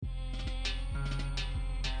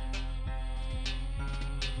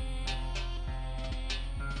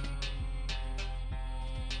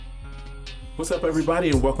What's up,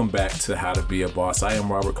 everybody, and welcome back to How to Be a Boss. I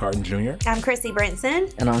am Robert Carton Jr. I'm Chrissy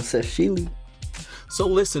Brinson. And I'm Seth Sheely. So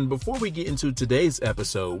listen, before we get into today's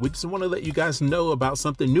episode, we just want to let you guys know about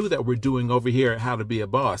something new that we're doing over here at How to Be a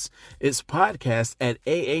Boss. It's podcast at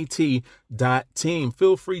aat.team.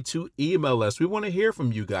 Feel free to email us. We want to hear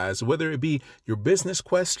from you guys, whether it be your business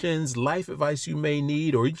questions, life advice you may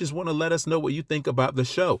need, or you just want to let us know what you think about the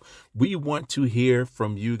show. We want to hear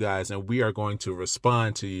from you guys, and we are going to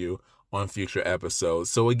respond to you on future episodes.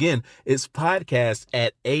 So again, it's podcast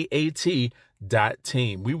at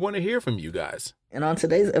aat.team. We want to hear from you guys. And on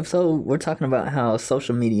today's episode, we're talking about how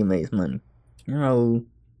social media makes money. You know,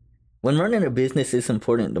 when running a business, it's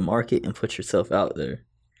important to market and put yourself out there.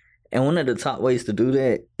 And one of the top ways to do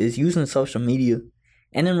that is using social media.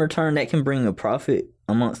 And in return, that can bring a profit,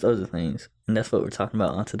 amongst other things. And that's what we're talking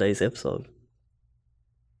about on today's episode.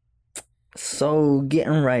 So,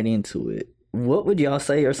 getting right into it. What would y'all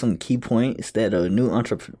say are some key points that a new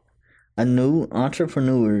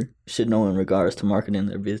entrepreneur should know in regards to marketing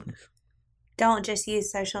their business? Don't just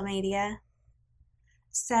use social media.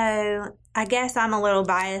 So I guess I'm a little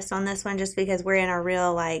biased on this one just because we're in a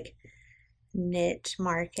real niche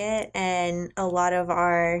market, and a lot of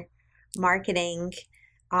our marketing,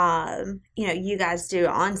 you guys do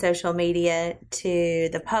on social media to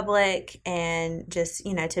the public and just,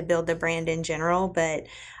 to build the brand in general. But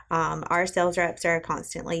our sales reps are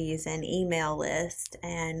constantly using email lists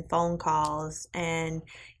and phone calls and,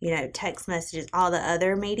 text messages, all the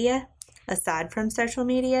other media aside from social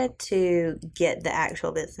media to get the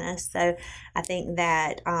actual business. So I think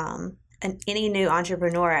that any new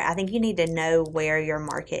entrepreneur, I think you need to know where your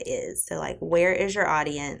market is. So where is your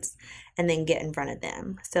audience, and then get in front of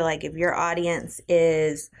them. So if your audience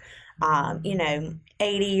is,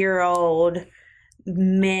 80-year-old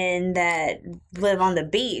men that live on the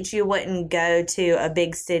beach, you wouldn't go to a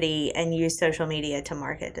big city and use social media to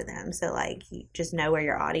market to them. So you just know where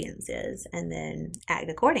your audience is and then act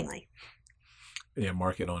accordingly. Yeah,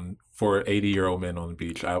 market for 80-year-old men on the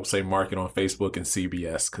beach. I would say market on Facebook and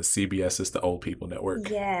CBS, because CBS is the old people network.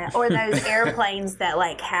 Yeah, or those airplanes that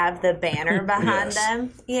have the banner behind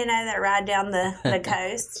them, that ride down the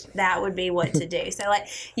coast. That would be what to do. So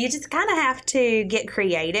you just kind of have to get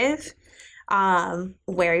creative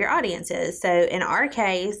where your audience is. So in our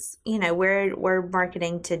case, we're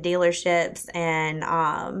marketing to dealerships, and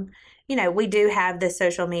we do have the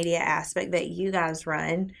social media aspect that you guys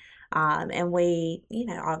run. And we,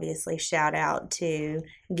 obviously shout out to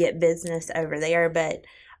Get Business over there. But,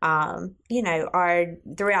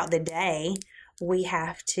 throughout the day, we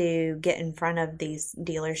have to get in front of these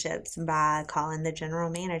dealerships by calling the general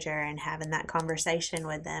manager and having that conversation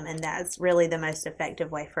with them. And that's really the most effective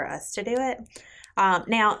way for us to do it.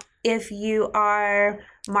 Now, if you are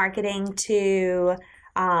marketing to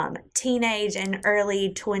teenage and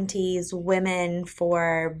early 20s women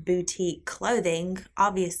for boutique clothing,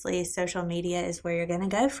 obviously social media is where you're going to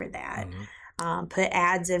go for that. Mm-hmm. Put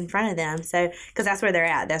ads in front of them, so because that's where they're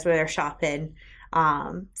at, that's where they're shopping.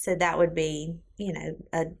 So that would be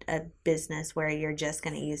a business where you're just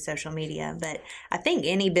going to use social media. But I think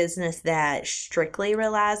any business that strictly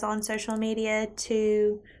relies on social media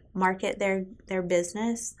to market their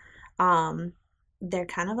business, they're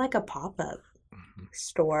kind of like a pop-up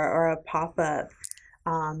store or a pop-up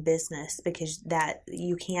business, because that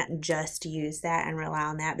you can't just use that and rely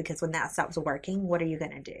on that, because when that stops working, what are you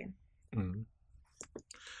going to do? Mm-hmm.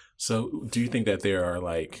 So do you think that there are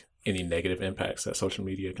any negative impacts that social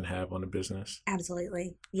media can have on a business?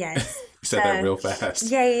 Absolutely. Yes. You said that real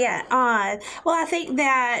fast. Yeah. Well, I think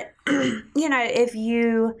that if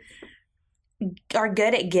you are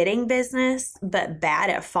good at getting business but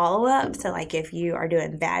bad at follow-up, so if you are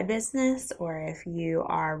doing bad business, or if you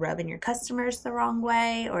are rubbing your customers the wrong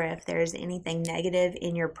way, or if there's anything negative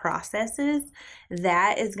in your processes,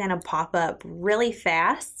 that is going to pop up really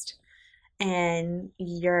fast, and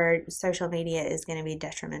your social media is going to be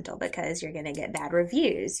detrimental, because you're going to get bad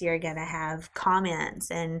reviews, you're going to have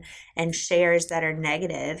comments and shares that are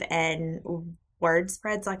negative, and word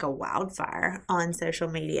spreads like a wildfire on social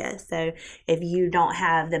media. So if you don't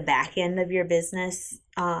have the back end of your business,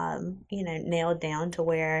 nailed down to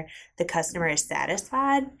where the customer is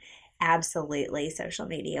satisfied, absolutely social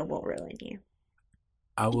media will ruin you.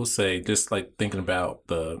 I will say, just thinking about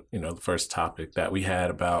the first topic that we had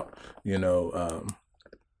about,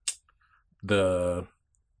 the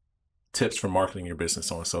tips for marketing your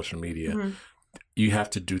business on social media. Mm-hmm. You have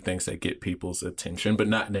to do things that get people's attention, but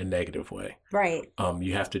not in a negative way. Right.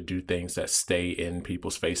 You have to do things that stay in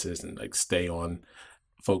people's faces and stay on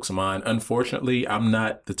folks' mind. Unfortunately, I'm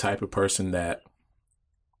not the type of person that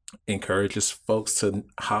encourages folks to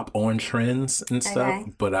hop on trends and stuff.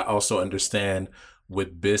 Okay. But I also understand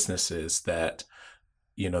with businesses that,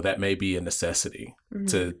 that may be a necessity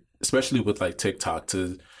to, especially with like TikTok,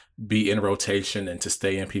 to be in rotation and to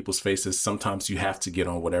stay in people's faces. Sometimes you have to get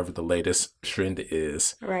on whatever the latest trend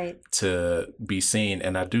is Right. to be seen.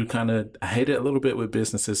 And I do I hate it a little bit with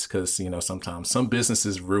businesses because, sometimes some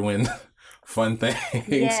businesses ruin fun things.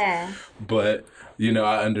 Yeah. But,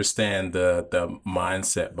 I understand the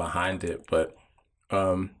mindset behind it. But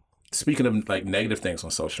speaking of like negative things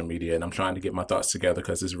on social media, and I'm trying to get my thoughts together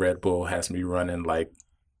because this Red Bull has me running like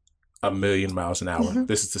 1,000,000 miles an hour.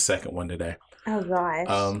 This is the second one today. Oh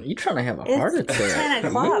gosh. You trying to have a It's heart attack? 10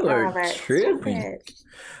 o'clock, You are Robert. Stop tripping. it.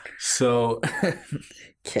 So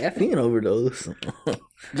Caffeine overdose.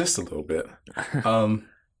 just a little bit.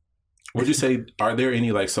 Would you say, are there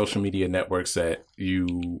any like social media networks that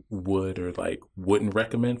you would or like wouldn't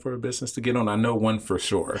recommend for a business to get on? I know one for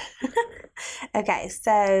sure. Okay,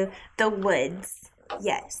 so the woods,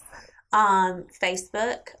 yes.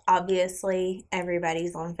 Facebook, obviously,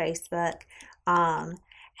 everybody's on Facebook.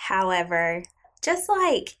 However, just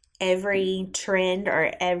like every trend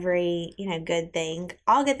or every, good thing,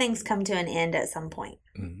 all good things come to an end at some point.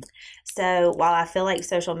 Mhm. So while I feel like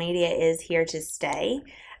social media is here to stay,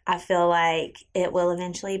 I feel like it will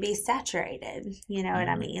eventually be saturated. You know what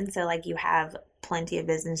I mean? So like you have plenty of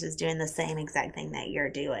businesses doing the same exact thing that you're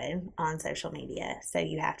doing on social media. So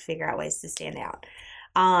you have to figure out ways to stand out.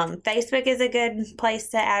 Facebook is a good place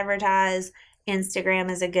to advertise.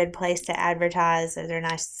 Instagram is a good place to advertise. Those are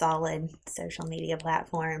nice, solid social media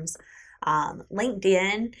platforms.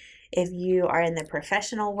 LinkedIn, if you are in the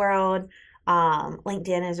professional world,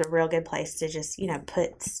 LinkedIn is a real good place to just,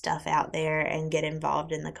 put stuff out there and get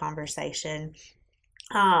involved in the conversation.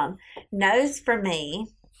 No's for me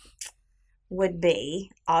would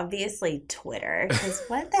be obviously Twitter, because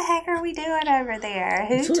what the heck are we doing over there?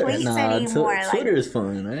 Who tweets anymore? Twitter's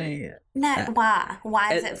fun.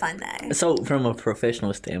 Why is it fun though? So from a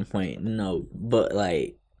professional standpoint, no, but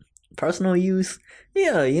like personal use,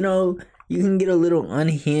 yeah, you can get a little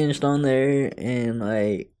unhinged on there, and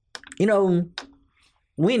like,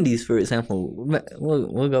 Wendy's, for example,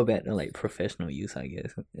 we'll go back to like professional use, I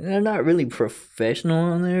guess. They're not really professional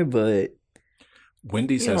on there, but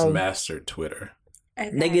Wendy's has mastered Twitter.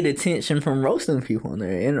 Okay. they get attention from roasting people on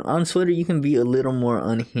there. And on Twitter, you can be a little more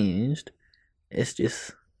unhinged. It's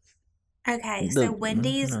just Okay, so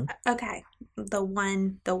Wendy's, okay, the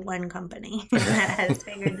one company that has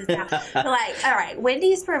figured this out. But like, all right,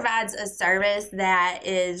 Wendy's provides a service that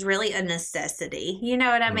is really a necessity. You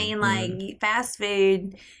know what I mean? Like, fast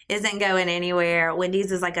food isn't going anywhere.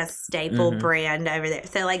 Wendy's is like a staple brand over there.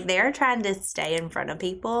 So like, they're trying to stay in front of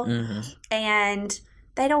people, and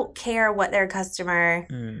they don't care what their customer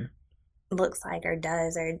looks like or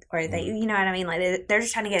does, or they, you know what I mean? Like, they're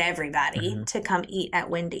just trying to get everybody to come eat at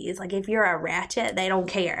Wendy's. Like, if you're a ratchet, they don't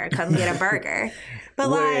care. Come get a burger. But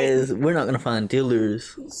whereas we're not gonna find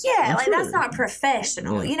dealers. Yeah, like that's not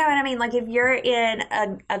professional. You know what I mean? Like, if you're in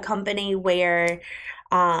a company where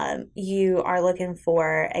you are looking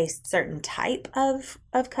for a certain type of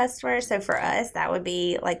customer. So for us, that would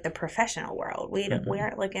be like the professional world. We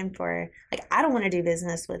aren't looking for, like, I don't want to do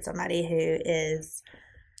business with somebody who is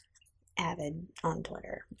avid on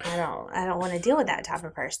Twitter. I don't want to deal with that type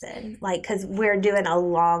of person. Like, because we're doing a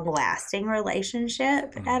long lasting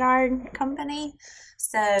relationship at our company.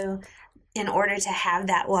 So in order to have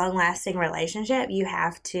that long lasting relationship, you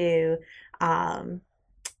have to,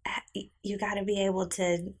 you got to be able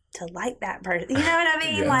to like that person. You know what I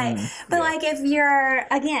mean? Like, but like if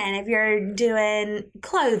you're doing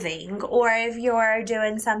clothing, or if you're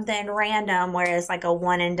doing something random where it's like a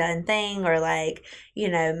one and done thing, or like,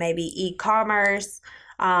 maybe e-commerce,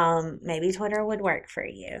 maybe Twitter would work for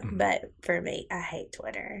you. But for me, I hate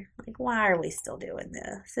Twitter. Like, why are we still doing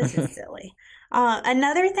this? This is silly.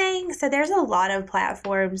 Another thing, so there's a lot of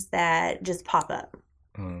platforms that just pop up.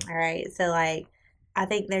 All right. So like, I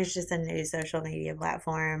think there's just a new social media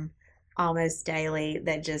platform almost daily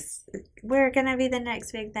that just, we're going to be the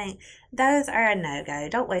next big thing. Those are a no-go.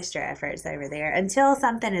 Don't waste your efforts over there until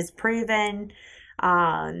something is proven.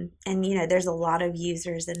 And, there's a lot of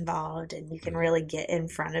users involved, and you can really get in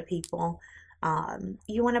front of people.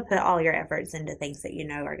 You want to put all your efforts into things that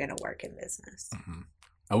are going to work in business.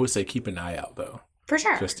 I would say keep an eye out, though. For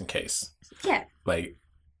sure. Just in case. Yeah. Like,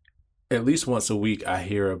 at least once a week, I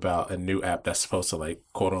hear about a new app that's supposed to, like,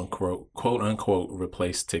 quote unquote,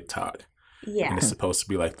 replace TikTok. Yeah. And it's supposed to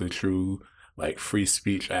be like the true, like, free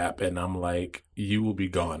speech app. And I'm like, you will be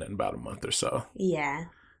gone in about a month or so. Yeah.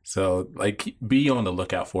 So, like, be on the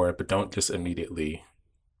lookout for it, but don't just immediately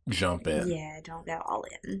jump in. Yeah, don't go all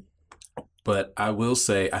in. But I will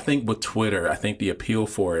say, I think with Twitter, I think the appeal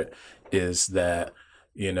for it is that,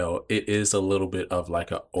 it is a little bit of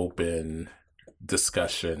like an open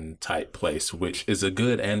discussion type place, which is a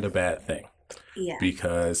good and a bad thing. Yeah.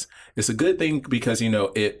 Because it's a good thing because,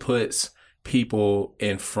 it puts people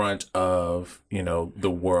in front of, the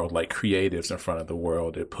world, like creatives in front of the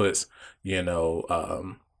world. It puts,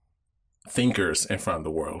 thinkers in front of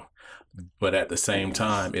the world. But at the same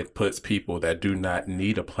time, it puts people that do not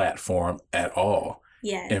need a platform at all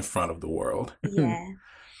in front of the world. Yeah.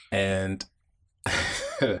 And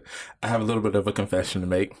I have a little bit of a confession to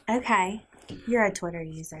make. Okay. You're a Twitter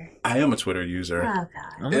user. I am a Twitter user. Oh,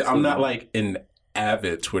 God. I'm not like an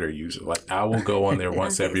avid Twitter user. Like I will go on there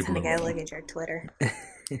once every blue moon. Go look at your Twitter.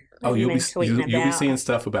 You'll be seeing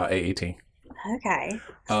stuff about AAT. Okay.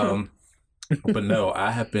 But no,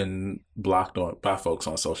 I have been blocked by folks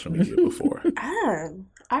on social media before. Oh,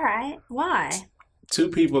 all right. Why? 2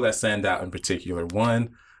 people that stand out in particular. One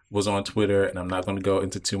was on Twitter, and I'm not going to go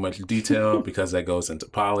into too much detail because that goes into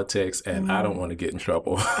politics, and I don't want to get in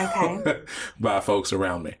trouble by folks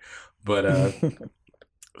around me. But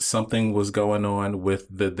something was going on with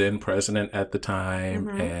the then president at the time,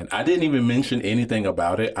 and I didn't even mention anything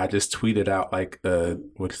about it. I just tweeted out like a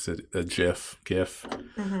GIF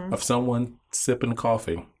of someone sipping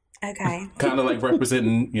coffee. Okay. Kind of like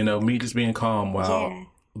representing, me just being calm while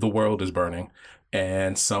the world is burning.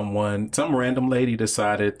 And some random lady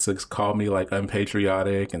decided to call me like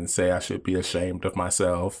unpatriotic and say I should be ashamed of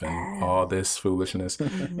myself and all this foolishness.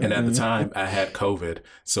 And at the time I had COVID.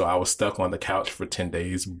 So I was stuck on the couch for 10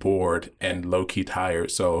 days, bored and low key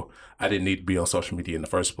tired. So I didn't need to be on social media in the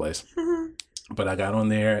first place. But I got on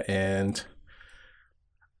there and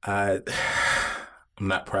I'm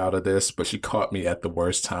not proud of this, but she caught me at the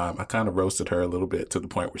worst time. I kind of roasted her a little bit to the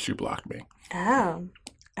point where she blocked me. Oh.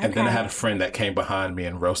 Okay. And then I had a friend that came behind me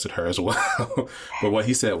and roasted her as well. But what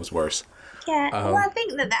he said was worse. Yeah, well, I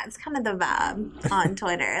think that's kind of the vibe on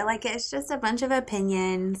Twitter. Like, it's just a bunch of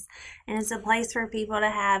opinions, and it's a place for people to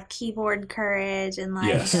have keyboard courage and,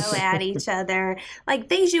 like, go at each other. Like,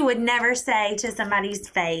 things you would never say to somebody's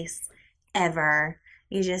face, ever.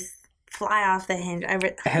 You just fly off the hinge.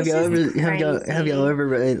 Have y'all ever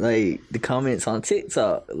read, like, the comments on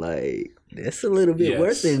TikTok? Like, that's a little bit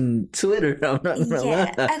worse than Twitter. I'm not gonna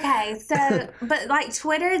lie. Okay, so, but like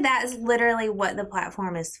Twitter, that's literally what the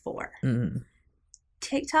platform is for.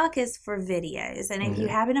 TikTok is for videos. And if you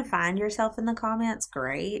happen to find yourself in the comments,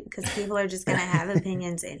 great, because people are just going to have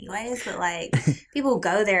opinions anyways. But like, people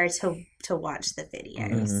go there to watch the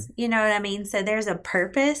videos. You know what I mean? So there's a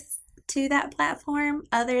purpose to that platform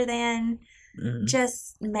other than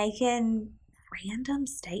just making random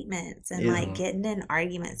statements and like getting in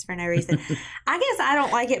arguments for no reason. I guess I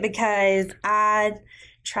don't like it because I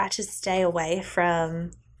try to stay away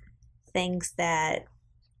from things that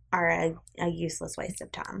are a useless waste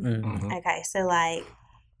of time. Okay, so like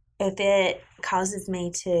if it causes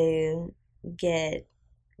me to get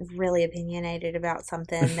really opinionated about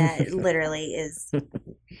something that literally is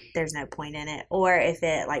there's no point in it, or if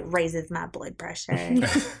it like raises my blood pressure,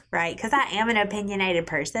 right? Because I am an opinionated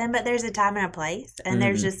person, but there's a time and a place, and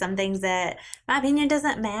there's just some things that my opinion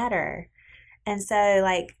doesn't matter. And so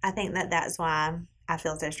like I think that's why I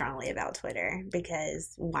feel so strongly about Twitter,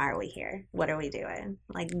 because why are we here? What are we doing?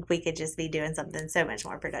 Like we could just be doing something so much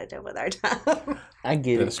more productive with our time. I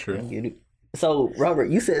get it. That's true. I get it. So, Robert,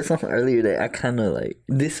 you said something earlier that I kind of like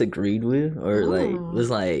disagreed with, or like was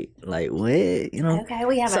like what, you know? Okay,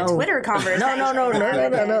 we have a Twitter conversation.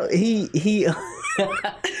 No. He he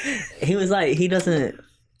was like he doesn't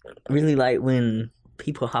really like when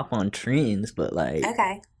people hop on trends, but like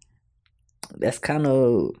that's kind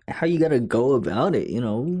of how you gotta go about it, you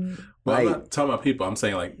know. Well, I'm not talking about people. I'm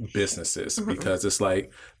saying like businesses, because it's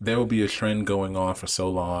like there will be a trend going on for so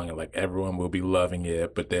long and like everyone will be loving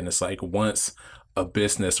it. But then it's like once a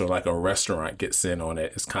business or like a restaurant gets in on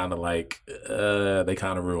it, it's kind of like they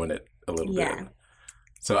kind of ruin it a little bit.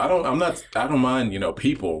 So I don't mind,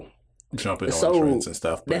 people jumping on trends and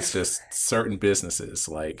stuff, but it's just certain businesses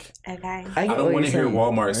like I don't want to hear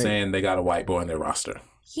Walmart saying they got a white boy in their roster.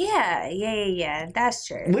 Yeah. That's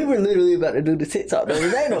true. We were literally about to do the TikTok the other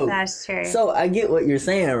day, though. That's true. So I get what you're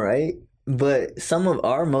saying, right? But some of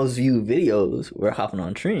our most viewed videos were hopping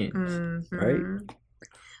on trends, right?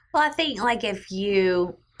 Well, I think like if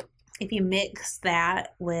you mix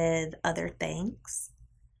that with other things,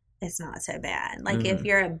 it's not so bad. Like if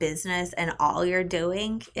you're a business and all you're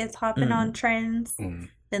doing is hopping on trends,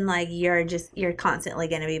 then like you're constantly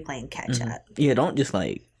going to be playing catch up. Yeah, don't just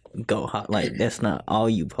like go hot, like that's not all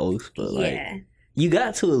you post, but like you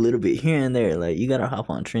got to a little bit here and there. Like, you got to hop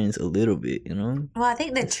on trends a little bit, you know? Well, I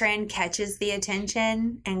think the trend catches the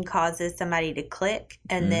attention and causes somebody to click.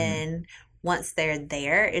 And then once they're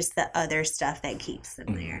there, it's the other stuff that keeps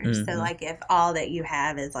them there. So, like, if all that you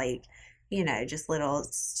have is, like, you know, just little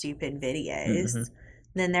stupid videos,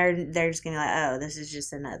 then they're just going to be like, oh, this is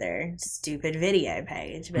just another stupid video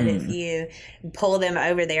page. But if you pull them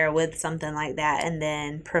over there with something like that and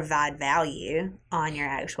then provide value on your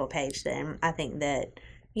actual page, then I think that,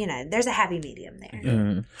 you know, there's a happy medium there.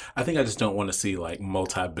 Yeah. I think I just don't want to see like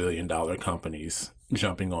multi-billion-dollar companies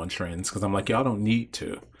jumping on trends because I'm like, y'all don't need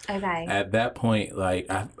to. Okay. At that point,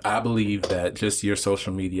 like I believe that just your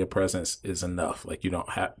social media presence is enough. Like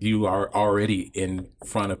you are already in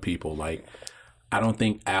front of people. Like I don't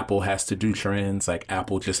think Apple has to do trends. Like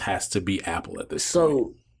Apple just has to be Apple at this point.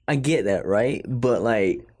 So I get that, right? But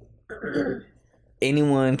like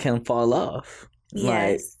anyone can fall off.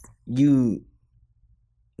 Yes. Like you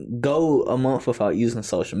go a month without using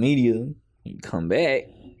social media, you come back,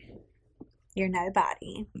 you're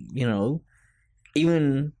nobody. You know,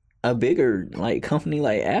 even a bigger like company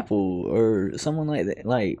like Apple or someone like that,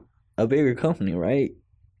 like a bigger company, right?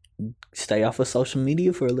 Stay off of social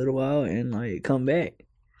media for a little while and like come back.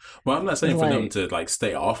 Well, I'm not saying for them to like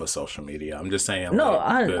stay off of social media. I'm just saying. No,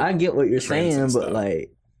 like, I get what you're saying, but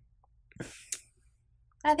like,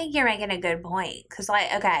 I think you're making a good point because,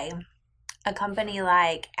 like, okay, a company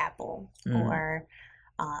like Apple or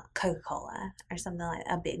Coca-Cola or something like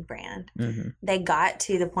a big brand, they got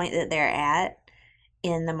to the point that they're at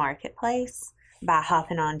in the marketplace by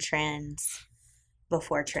hopping on trends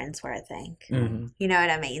before trends were a thing. You know what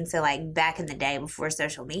I mean? So like back in the day before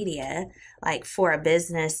social media, like for a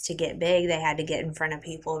business to get big, they had to get in front of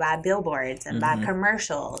people by billboards and by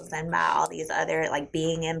commercials and by all these other like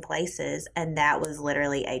being in places. And that was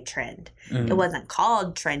literally a trend. It wasn't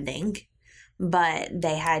called trending, but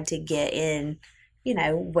they had to get in, you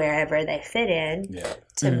know, wherever they fit in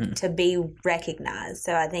to be recognized.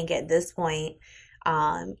 So I think at this point,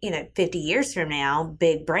 you know, 50 years from now,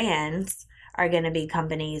 big brands are going to be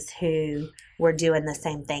companies who were doing the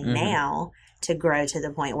same thing now to grow to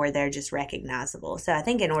the point where they're just recognizable. So I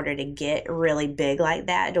think in order to get really big like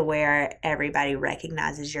that to where everybody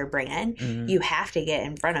recognizes your brand, you have to get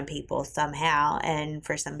in front of people somehow. And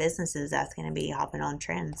for some businesses, that's going to be hopping on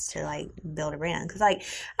trends to like build a brand. Because like,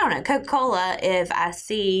 I don't know, Coca-Cola, if I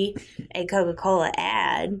see a Coca-Cola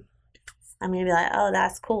ad, I'm going to be like, oh,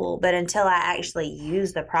 that's cool. But until I actually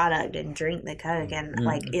use the product and drink the Coke and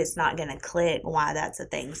like, it's not going to click why that's a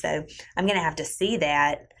thing. So I'm going to have to see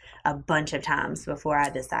that a bunch of times before I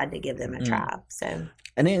decide to give them a try. So,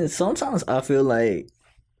 and then sometimes I feel like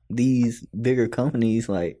these bigger companies,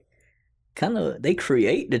 like kind of, they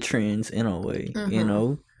create the trends in a way, you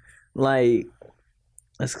know, like,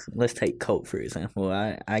 Let's take Coke for example.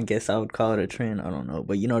 I guess I would call it a trend. I don't know,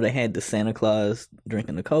 but you know they had the Santa Claus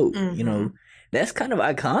drinking the Coke. You know, that's kind of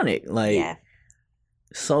iconic. Like,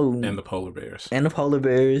 so and the polar bears,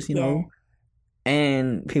 you know,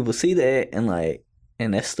 and people see that and like,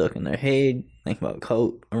 and that's stuck in their head. Think about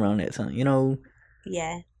Coke around that time, you know.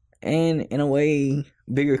 Yeah. And in a way,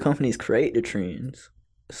 bigger companies create the trends.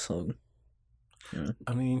 So, yeah.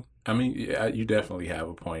 I mean, yeah, you definitely have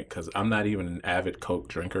a point because I'm not even an avid Coke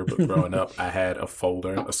drinker, but growing up, I had a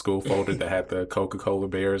school folder that had the Coca-Cola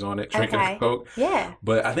bears on it, drinking Coke. Yeah.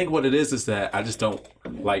 But I think what it is that I just don't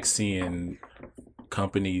like seeing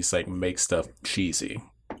companies like make stuff cheesy,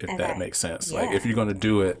 if that makes sense. Like if you're going to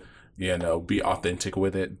do it, you know, be authentic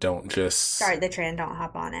with it. Don't just start the trend. Don't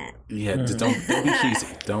hop on it. Yeah, just don't be cheesy.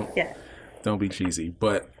 Don't be cheesy.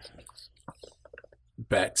 But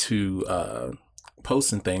back to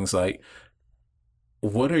posting things, like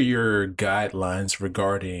what are your guidelines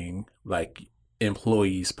regarding like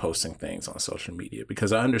employees posting things on social media?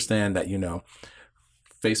 Because I understand that, you know,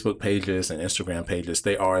 Facebook pages and Instagram pages,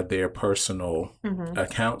 they are their personal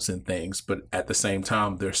accounts and things, but at the same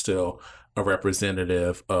time, they're still a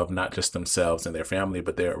representative of not just themselves and their family,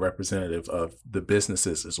 but they're a representative of the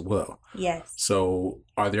businesses as well. Yes. So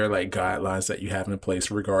are there like guidelines that you have in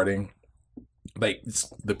place regarding like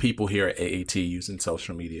the people here at AAT using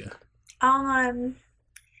social media?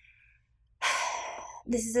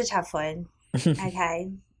 This is a tough one.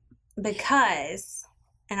 Okay. Because,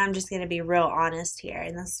 and I'm just going to be real honest here,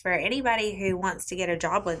 and this is for anybody who wants to get a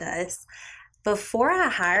job with us. Before I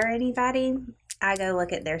hire anybody, I go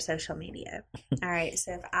look at their social media. All right.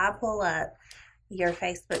 So if I pull up your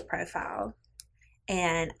Facebook profile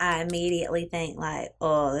and I immediately think like,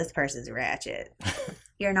 oh, this person's ratchet.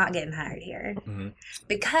 you're not getting hired here.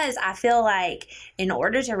 Because I feel like in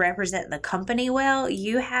order to represent the company well,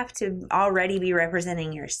 you have to already be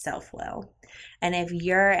representing yourself well. And if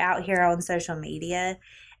you're out here on social media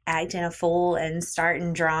acting a fool and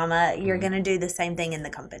starting drama, you're going to do the same thing in the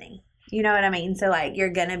company. You know what I mean? So, like, you're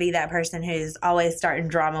going to be that person who's always starting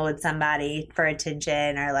drama with somebody for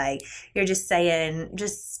attention, or, like, you're just saying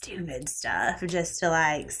just stupid stuff just to,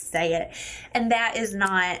 like, say it. And that is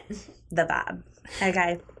not the vibe,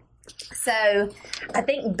 okay? So, I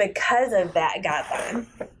think because of that guideline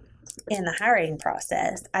in the hiring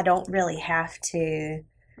process, I don't really have to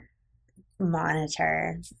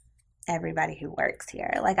monitor everybody who works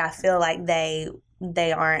here. Like, I feel like they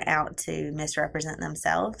aren't out to misrepresent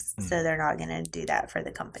themselves, so they're not going to do that for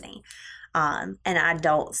the company. And I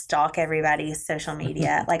don't stalk everybody's social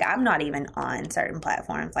media. Like, I'm not even on certain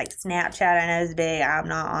platforms. Like, Snapchat, I know is big. I'm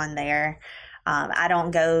not on there. I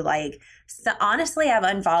don't go, like, so honestly, I've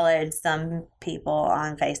unfollowed some people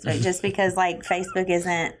on Facebook just because, like,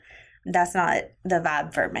 Facebook that's not the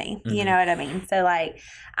vibe for me. You know what I mean? So, like,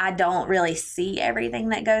 I don't really see everything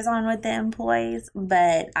that goes on with the employees,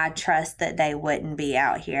 but I trust that they wouldn't be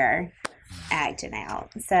out here acting out.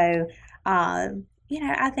 So, you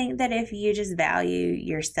know, I think that if you just value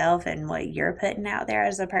yourself and what you're putting out there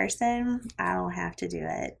as a person, I don't have to do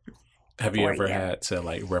it. Have you ever had to,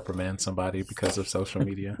 like, reprimand somebody because of social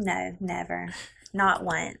media? No, never. Not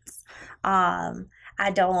once.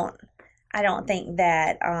 I don't think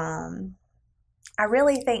that, I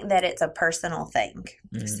really think that it's a personal thing.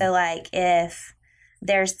 So, like, if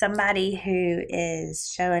there's somebody who is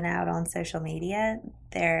showing out on social media,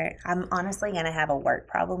 I'm honestly going to have a work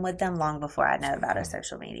problem with them long before I know about a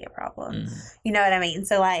social media problem. You know what I mean?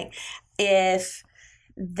 So, like, if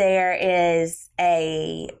there is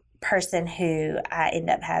a person who I end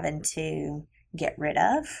up having to get rid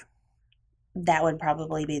of, that would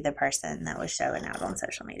probably be the person that was showing out on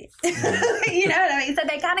social media. You know what I mean? So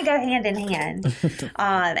they kind of go hand in hand.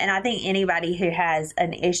 And I think anybody who has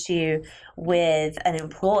an issue with an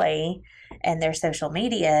employee and their social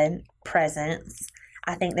media presence,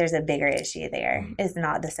 I think there's a bigger issue there. It's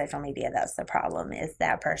not the social media that's the problem. It's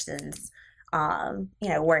that person's you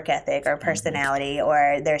know, work ethic or personality,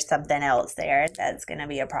 or there's something else there that's going to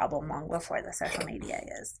be a problem long before the social media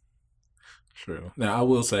is. True. Now, I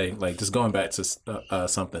will say, like, just going back to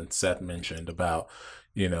something Seth mentioned about,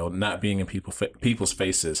 you know, not being in people's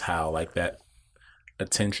faces, how, like, that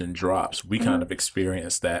attention drops. We kind of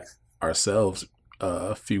experienced that ourselves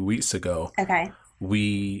a few weeks ago. Okay.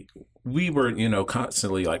 We were, you know,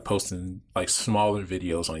 constantly, like, posting, like, smaller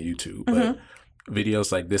videos on YouTube, but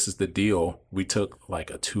videos like This Is the Deal, we took,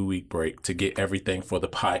 like, a 2-week break to get everything for the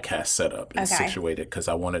podcast set up and situated, because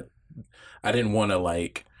I didn't want to,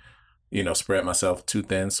 like, you know, spread myself too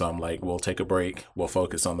thin. So I'm like, we'll take a break. We'll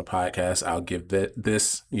focus on the podcast. I'll give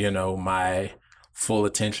this, you know, my full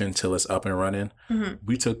attention till it's up and running.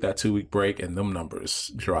 We took that 2-week break and them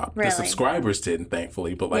numbers dropped. Really? The subscribers didn't,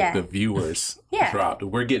 thankfully, but, like, the viewers dropped.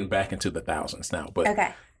 We're getting back into the thousands now, but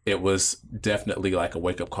it was definitely, like, a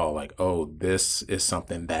wake up call. Like, oh, this is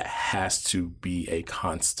something that has to be a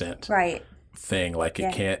constant thing. Like,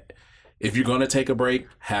 it can't, if you're going to take a break,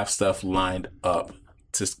 have stuff lined up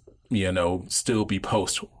to, you know, still be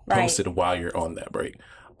posted while you're on that break.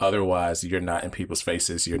 Otherwise, you're not in people's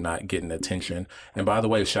faces. You're not getting attention. And by the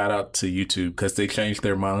way, shout out to YouTube, because they changed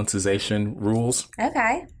their monetization rules.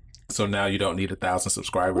 Okay. So now you don't need 1,000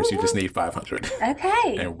 subscribers. You just need 500.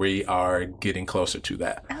 Okay. And we are getting closer to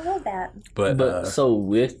that. I love that. But so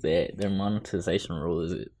with that, their monetization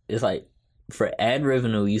rule it's like, for ad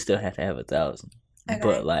revenue, you still have to have 1,000. Okay.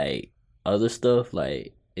 But, like, other stuff,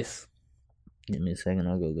 like, it's, give me a second,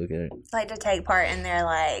 I'll go look at it. Like, to take part in their,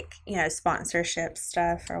 like, you know, sponsorship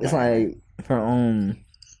stuff or it's whatever. Like, for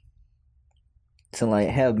to, like,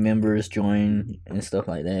 have members join and stuff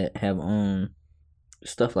like that, have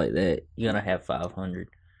stuff like that, you gotta have 500.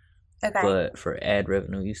 Okay. But for ad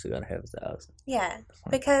revenue, you still gotta have 1,000. Yeah,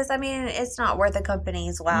 because, I mean, it's not worth a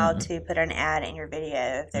company's while to put an ad in your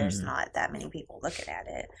video if there's not that many people looking at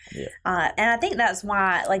it. Yeah. And I think that's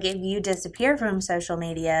why, like, if you disappear from social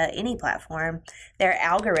media, any platform, their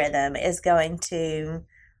algorithm is going to,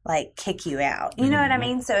 like, kick you out. You know what I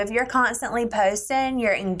mean? So if you're constantly posting,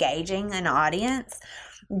 you're engaging an audience,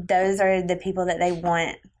 those are the people that they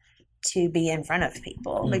want to be in front of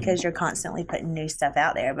people, because you're constantly putting new stuff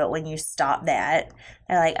out there. But when you stop that,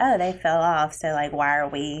 they're like, oh, they fell off, so, like, why are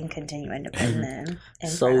we continuing to put them in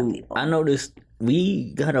front of people? I noticed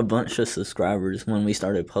we got a bunch of subscribers when we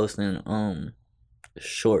started posting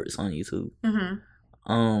shorts on YouTube.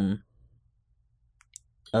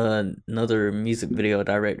 Another music video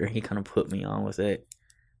director, he kind of put me on with that.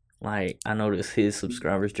 like I noticed his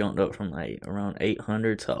subscribers jumped up from like around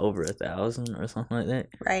 800 to over 1,000 or something like that.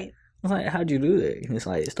 Right. I was like, how'd you do that? It's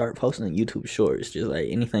like, start posting YouTube shorts, just like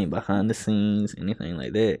anything behind the scenes, anything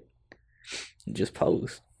like that. Just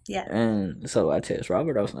post. Yeah. And so I text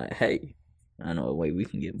Robert, I was like, hey, I know a way we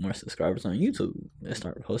can get more subscribers on YouTube. Let's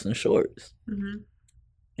start posting shorts. Mm-hmm.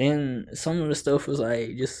 And some of the stuff was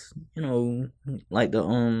like, just, you know, like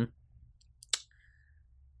the,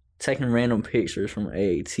 taking random pictures from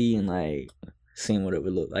AAT and like seeing what it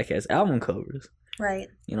would look like as album covers. Right.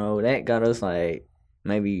 You know, that got us like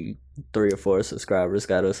maybe 3 or 4 subscribers,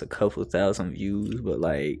 got us a couple thousand views, but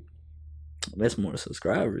like that's more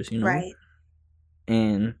subscribers, you know? Right.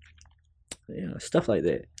 And you know, stuff like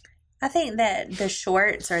that. I think that the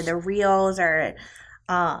shorts or the reels or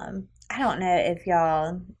I don't know if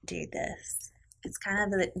y'all do this. It's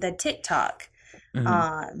kind of the TikTok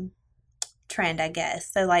trend, I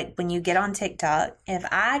guess. So like when you get on TikTok, if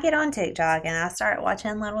I get on TikTok and I start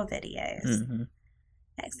watching little videos,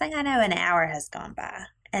 next thing I know, an hour has gone by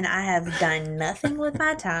and I have done nothing with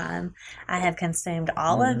my time. I have consumed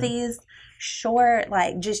all of these short,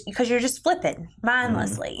 like, just because you're just flipping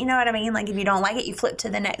mindlessly. You know what I mean? Like, if you don't like it, you flip to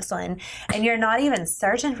the next one and you're not even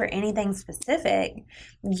searching for anything specific.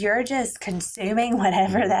 You're just consuming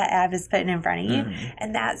whatever that app is putting in front of you.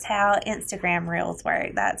 And that's how Instagram Reels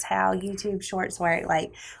work. That's how YouTube Shorts work.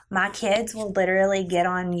 Like, my kids will literally get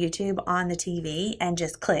on YouTube on the TV and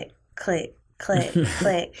just click, click,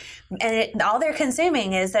 click, and all they're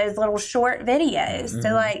consuming is those little short videos. So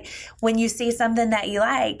like when you see something that you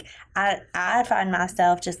like, I find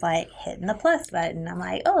myself just like hitting the plus button. I'm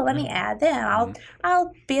like, oh, let me add them.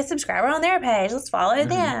 I'll be a subscriber on their page. Let's follow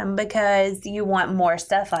them, because you want more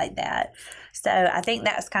stuff like that. So I think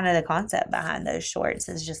that's kind of the concept behind those shorts,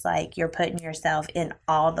 is just like you're putting yourself in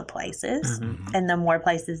all the places, and the more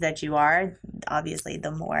places that you are, obviously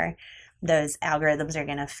the more those algorithms are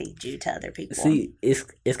gonna feed you to other people. See, it's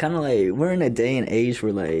kind of like we're in a day and age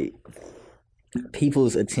where like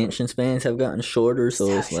people's attention spans have gotten shorter, so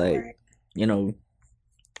it's short. Like, you know,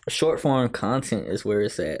 short form content is where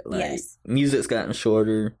it's at. Like music's gotten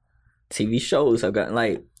shorter, TV shows have gotten,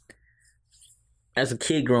 like, as a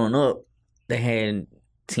kid growing up, they had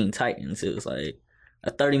Teen Titans. It was like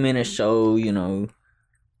a 30-minute show, you know.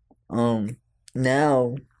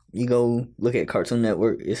 Now you go look at Cartoon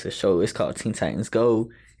Network, it's a show, it's called Teen Titans Go.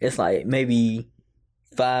 It's like maybe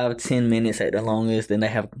 5-10 minutes at the longest, then they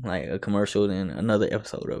have like a commercial, then another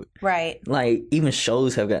episode of it. Right. Like, even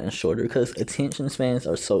shows have gotten shorter because attention spans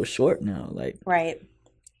are so short now. Like, right.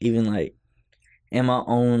 Even like in my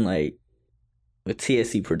own, like, with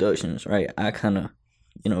TSC Productions, right, I kind of,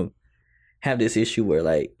 you know, have this issue where,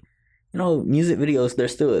 like, you know, music videos, they're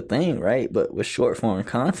still a thing, right? But with short form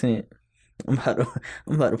content, I'm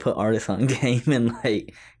about to put artists on game and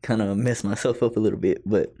like kind of mess myself up a little bit.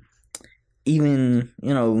 But even,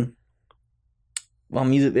 you know, while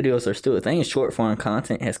music videos are still a thing, short form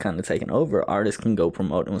content has kind of taken over. Artists can go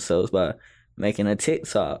promote themselves by making a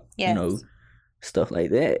TikTok, you know, stuff like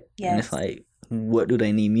that. And it's like, what do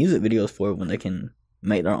they need music videos for when they can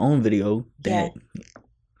make their own video that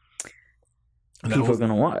people are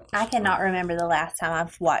gonna watch? I cannot remember the last time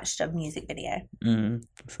I've watched a music video.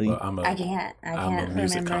 Well, I can't I'm a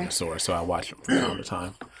music connoisseur, so I watch them from time to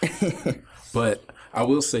time. But I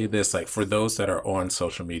will say this, like, for those that are on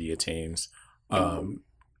social media teams,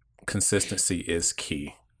 consistency is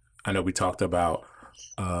key. I know we talked about,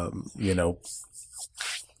 you know,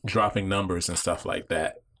 dropping numbers and stuff like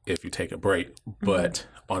that if you take a break. But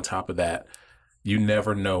on top of that, you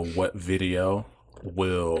never know what video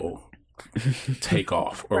will take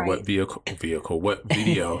off, or what what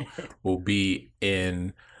video will be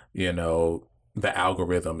in, you know, the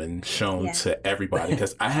algorithm and shown to everybody.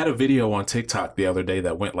 Because I had a video on TikTok the other day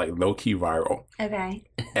that went like low-key viral. Okay.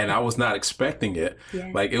 And I was not expecting it.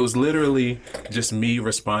 Like, it was literally just me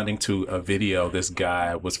responding to a video. This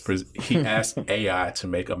guy he asked AI to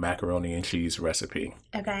make a macaroni and cheese recipe.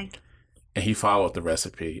 Okay. And he followed the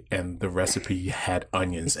recipe, and the recipe had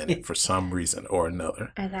onions in it for some reason or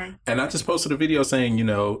another. Okay. And I just posted a video saying, you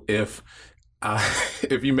know, if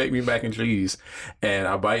you make me mac and cheese and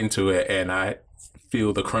I bite into it and I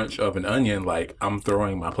feel the crunch of an onion, like, I'm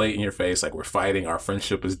throwing my plate in your face, like, we're fighting, our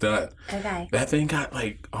friendship is done. Okay. That thing got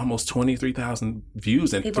like almost 23,000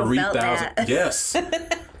 views and 3,000. Yes.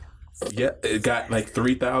 Yeah, it got like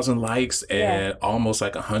 3,000 likes and almost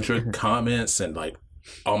like 100 comments, and like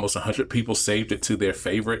almost 100 people saved it to their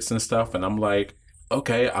favorites and stuff. And I'm like,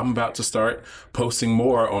 okay, I'm about to start posting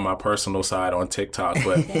more on my personal side on TikTok,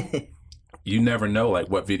 but you never know, like,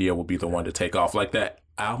 what video will be the one to take off. Like that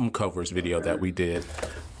album covers video that we did,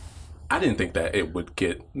 I didn't think that it would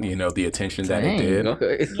get, the attention that it did.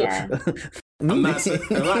 Okay. Yeah. I'm not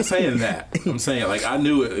saying that. I'm saying, like, I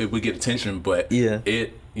knew it would get attention, but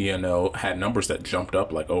it, had numbers that jumped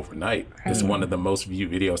up, like, overnight. It's one of the most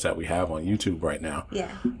viewed videos that we have on YouTube right now.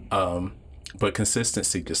 Yeah. But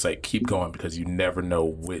consistency, just, like, keep going, because you never know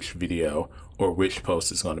which video or which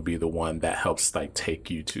post is going to be the one that helps, like,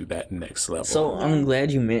 take you to that next level. So I'm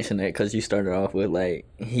glad you mentioned that, because you started off with, like,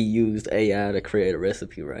 he used AI to create a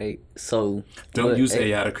recipe, right? So don't use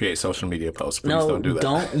AI to create social media posts. Please don't do that.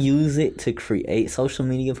 Don't use it to create social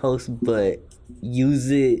media posts, but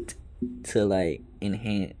use it to, like,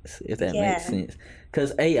 enhance, if that makes sense.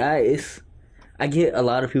 Because AI is... I get a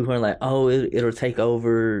lot of people who are like, oh, it'll take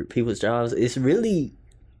over people's jobs. It's really...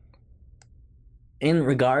 In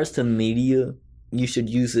regards to media, you should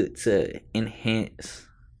use it to enhance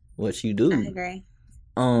what you do. I agree.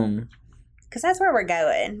 Because that's where we're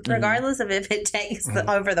going, regardless of if it takes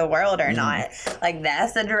over the world or not. Like,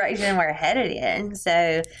 that's the direction we're headed in.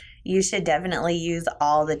 So you should definitely use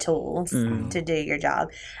all the tools to do your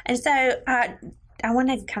job. And so I want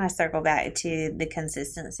to kind of circle back to the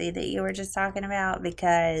consistency that you were just talking about,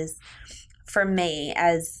 because for me,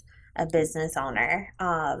 as a business owner,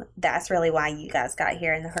 that's really why you guys got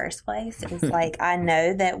here in the first place. It's like, I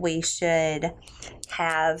know that we should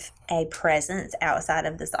have a presence outside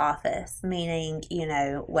of this office, meaning,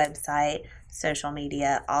 website, social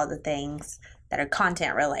media, all the things that are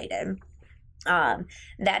content related.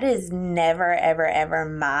 That is never, ever, ever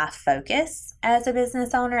my focus as a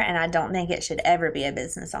business owner, and I don't think it should ever be a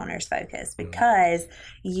business owner's focus, because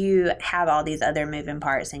you have all these other moving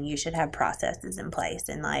parts and you should have processes in place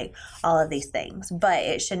and, like, all of these things, but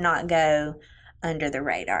it should not go under the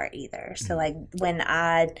radar either. So, like, when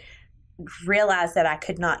I realized that I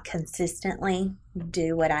could not consistently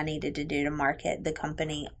do what I needed to do to market the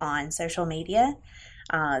company on social media,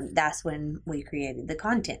 that's when we created the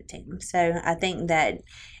content team. So I think that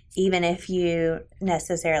even if you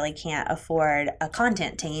necessarily can't afford a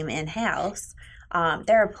content team in-house,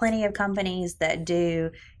 there are plenty of companies that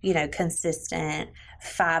do, consistent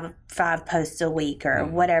five posts a week, or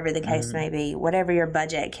whatever the case may be, whatever your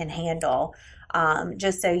budget can handle.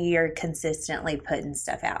 Just so you're consistently putting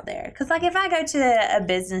stuff out there. Because, like, if I go to a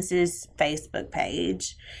business's Facebook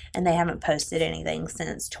page and they haven't posted anything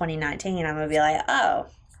since 2019, I'm going to be like, oh,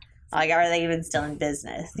 like, are they even still in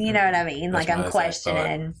business? You know what I mean? That's like, I'm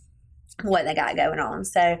questioning what they got going on.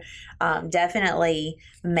 So definitely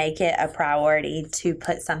make it a priority to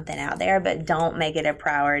put something out there, but don't make it a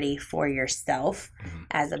priority for yourself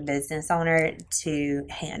as a business owner to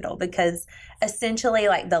handle, because essentially,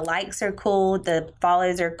 like, the likes are cool, the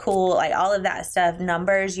follows are cool, like, all of that stuff,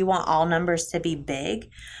 numbers, you want all numbers to be big.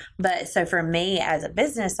 But so for me as a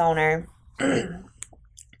business owner,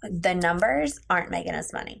 the numbers aren't making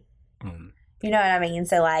us money. You know what I mean?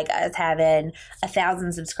 So, like, us having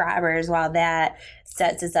 1,000 subscribers, while that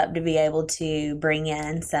sets us up to be able to bring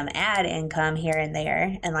in some ad income here and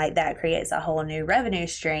there, and, like, that creates a whole new revenue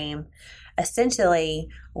stream, essentially,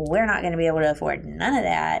 we're not going to be able to afford none of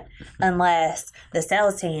that unless the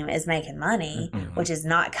sales team is making money, which is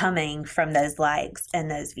not coming from those likes and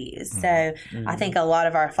those views. So I think a lot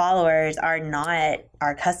of our followers are not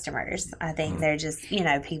our customers. I think they're just,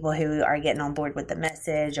 people who are getting on board with the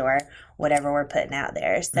message or whatever we're putting out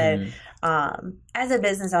there. So as a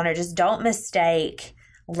business owner, just don't mistake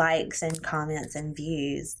likes and comments and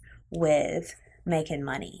views with making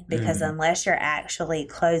money, because unless you're actually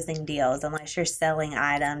closing deals, unless you're selling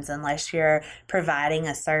items, unless you're providing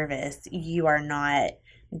a service, you are not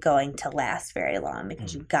going to last very long,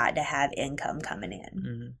 because you've got to have income coming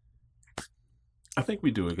in. I think we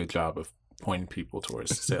do a good job of pointing people towards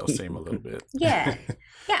the sales team a little bit. Yeah.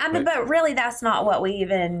 I mean, but really, that's not what we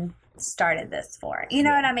even started this for. You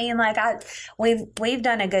know what I mean? Like, we've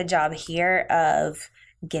done a good job here of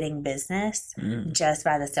getting business just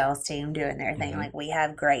by the sales team doing their thing. Like, we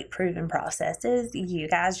have great proven processes. You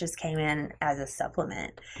guys just came in as a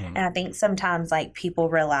supplement. And I think sometimes, like, people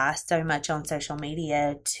rely so much on social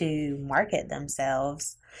media to market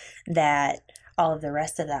themselves that all of the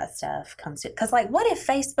rest of that stuff comes to, because, like, what if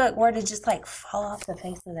Facebook were to just, like, fall off the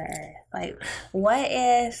face of the earth? Like, what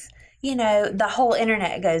if the whole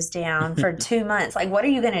internet goes down for 2 months? Like, what are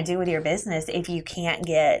you going to do with your business if you can't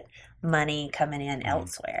get money coming in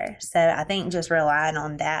elsewhere. So I think just relying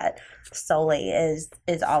on that solely is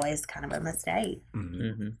always kind of a mistake.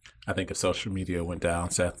 I think if social media went down,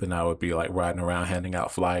 Seth and I would be like riding around handing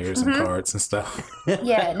out flyers and cards and stuff.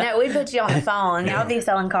 Yeah, no, we put you on the phone. I'll be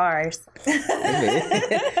selling cars.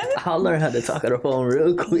 I'll learn how to talk on the phone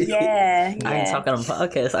real quick. Yeah. I can talk on a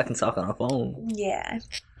podcast. I can talk on a phone. Yeah.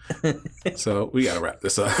 So we got to wrap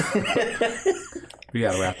this up. We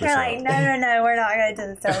got to wrap this They're up. like, no, we're not going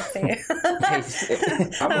to the sales fair.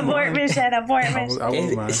 Abort mission. I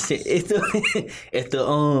wouldn't mind. If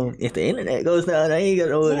the internet goes down, I ain't got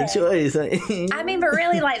no other choice. I mean, but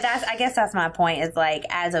really, like, I guess that's my point, is like,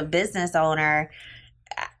 as a business owner,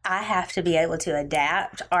 I have to be able to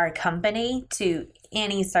adapt our company to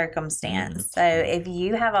any circumstance. So if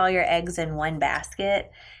you have all your eggs in one basket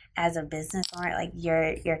as a business owner, like,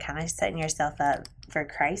 you're kind of setting yourself up for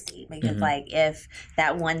crazy, because like, if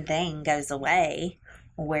that one thing goes away,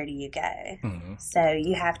 where do you go? So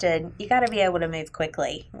you got to be able to move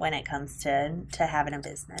quickly when it comes to having a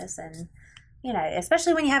business, and you know,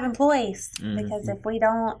 especially when you have employees, because if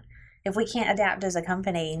we can't adapt as a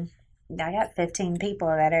company, I got 15 people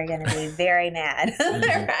that are going to be very mad.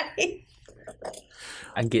 Right?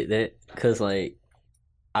 I get that, because like,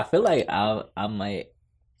 I feel like I might,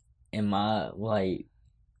 in my, like,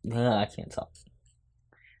 I can't talk.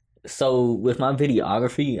 So with my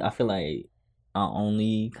videography, I feel like I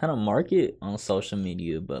only kind of market on social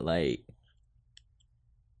media, but like,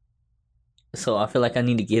 so I feel like I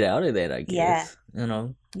need to get out of that, I guess. You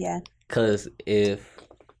know? Yeah. Because if,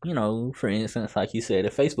 you know, for instance, like you said,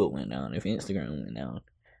 if Facebook went down, if Instagram went down,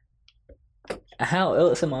 how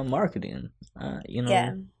else am I marketing? You know?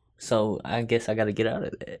 Yeah. So I guess I got to get out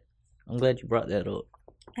of that. I'm glad you brought that up.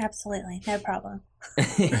 Absolutely. No problem.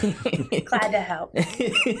 Glad to help.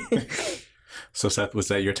 So Seth, was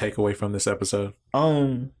that your takeaway from this episode?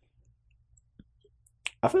 I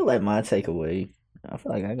feel like my takeaway, I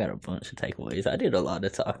feel like I got a bunch of takeaways. I did a lot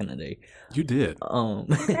of talking today. You did.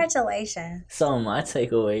 Congratulations. So my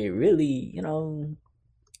takeaway, really, you know,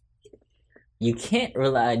 you can't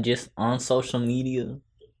rely just on social media,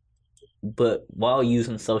 but while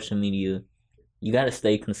using social media, you got to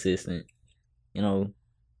stay consistent. You know,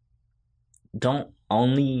 don't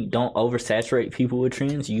oversaturate people with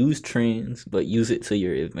trends. Use trends, but use it to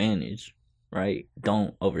your advantage, right?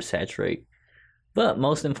 Don't oversaturate. But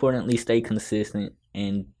most importantly, stay consistent,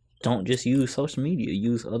 and don't just use social media.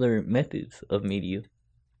 Use other methods of media.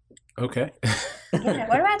 Okay. Yeah.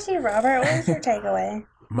 What about you, Robert? What was your takeaway?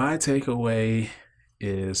 My takeaway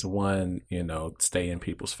is, one, you know, stay in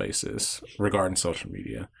people's faces regarding social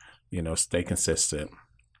media. You know, stay consistent.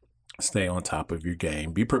 Stay on top of your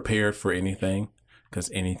game. Be prepared for anything, because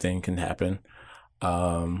anything can happen.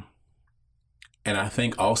 And I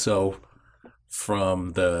think also,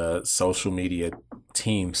 from the social media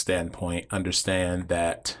team standpoint, understand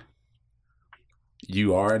that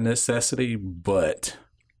you are a necessity, but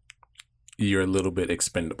you're a little bit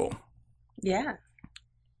expendable. Yeah.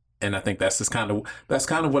 And I think that's kind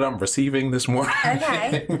of what I'm receiving this morning.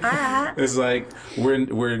 Okay. It's like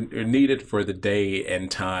we're needed for the day and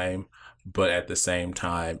time, but at the same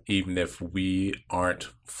time, even if we aren't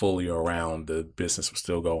fully around, the business will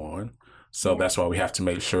still go on. So that's why we have to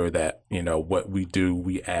make sure that, you know, what we do,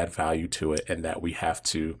 we add value to it, and that we have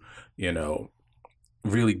to, you know,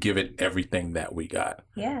 really give it everything that we got.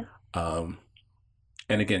 Yeah. And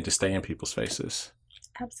again, just stay in people's faces.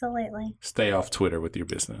 Absolutely. Stay off Twitter with your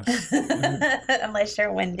business. Unless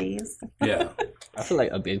you're Wendy's. Yeah. I feel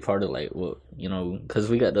like a big part of, like, what, you know, because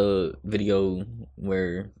we got the video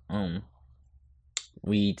where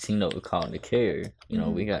we teamed up with Call to Care. You know,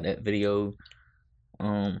 we got that video.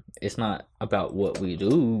 It's not about what we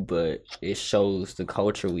do, but it shows the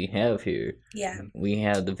culture we have here. Yeah. We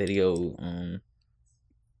have the video.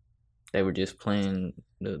 They were just playing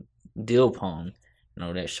the Deal Pong. You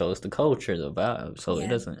know, that shows the culture, the vibe. So it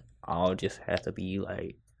doesn't all just have to be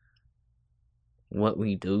like what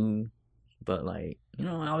we do, but like, you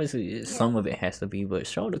know, obviously some of it has to be, but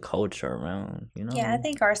show the culture around, you know? Yeah, I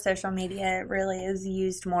think our social media really is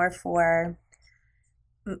used more for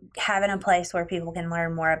having a place where people can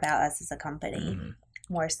learn more about us as a company,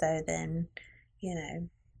 more so than, you know,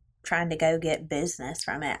 trying to go get business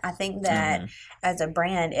from it. I think that as a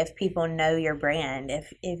brand, if people know your brand,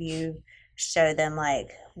 if you show them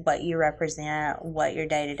like what you represent, what your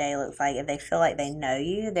day-to-day looks like, if they feel like they know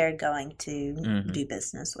you, they're going to do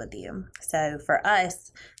business with you. So for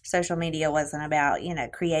us, social media wasn't about, you know,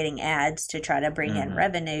 creating ads to try to bring in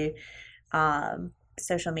revenue.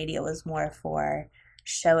 Social media was more for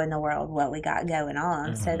showing the world what we got going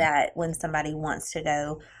on, so that when somebody wants to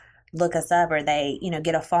go look us up, or they,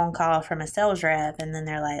 get a phone call from a sales rep, and then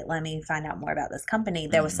they're like, let me find out more about this company.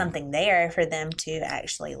 There was something there for them to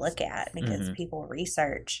actually look at, because people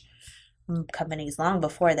research companies long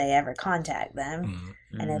before they ever contact them.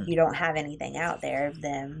 And if you don't have anything out there,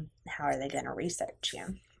 then how are they going to research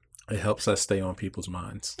you? It helps us stay on people's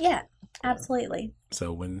minds. Yeah, absolutely.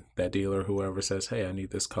 So when that dealer, whoever says, hey, I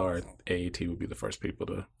need this car, AAT would be the first people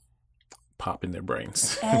to pop in their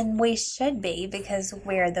brains. And we should be, because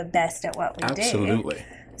we're the best at what we do. Absolutely.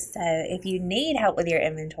 So if you need help with your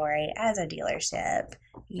inventory as a dealership,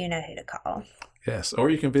 you know who to call. Yes. Or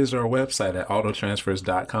you can visit our website at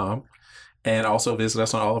autotransfers.com, and also visit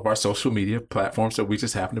us on all of our social media platforms that we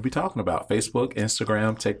just happen to be talking about: Facebook,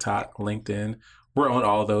 Instagram, TikTok, LinkedIn. We're on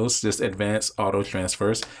all those, just Advanced Auto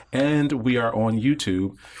Transfers. And we are on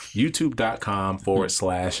YouTube,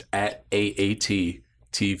 youtube.com/@AAT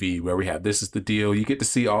TV, where we have This Is the Deal. You get to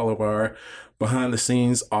see all of our behind the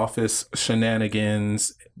scenes office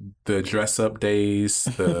shenanigans, the dress up days,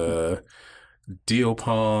 the deal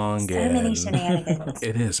pong. So many shenanigans.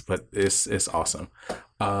 It is, but it's awesome.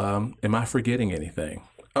 Am I forgetting anything?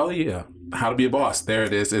 Oh yeah, How to Be a Boss. There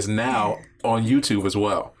it is. It's now on YouTube as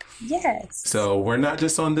well. Yes. So we're not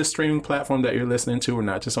just on this streaming platform that you're listening to. We're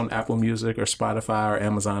not just on Apple Music or Spotify or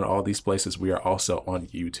Amazon, all these places. We are also on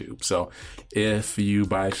YouTube. So if you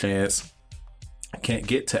by chance can't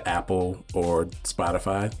get to Apple or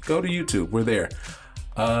Spotify, go to YouTube. We're there.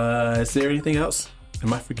 Is there anything else?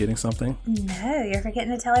 Am I forgetting something? No, you're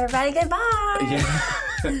forgetting to tell everybody goodbye.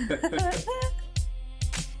 Yeah.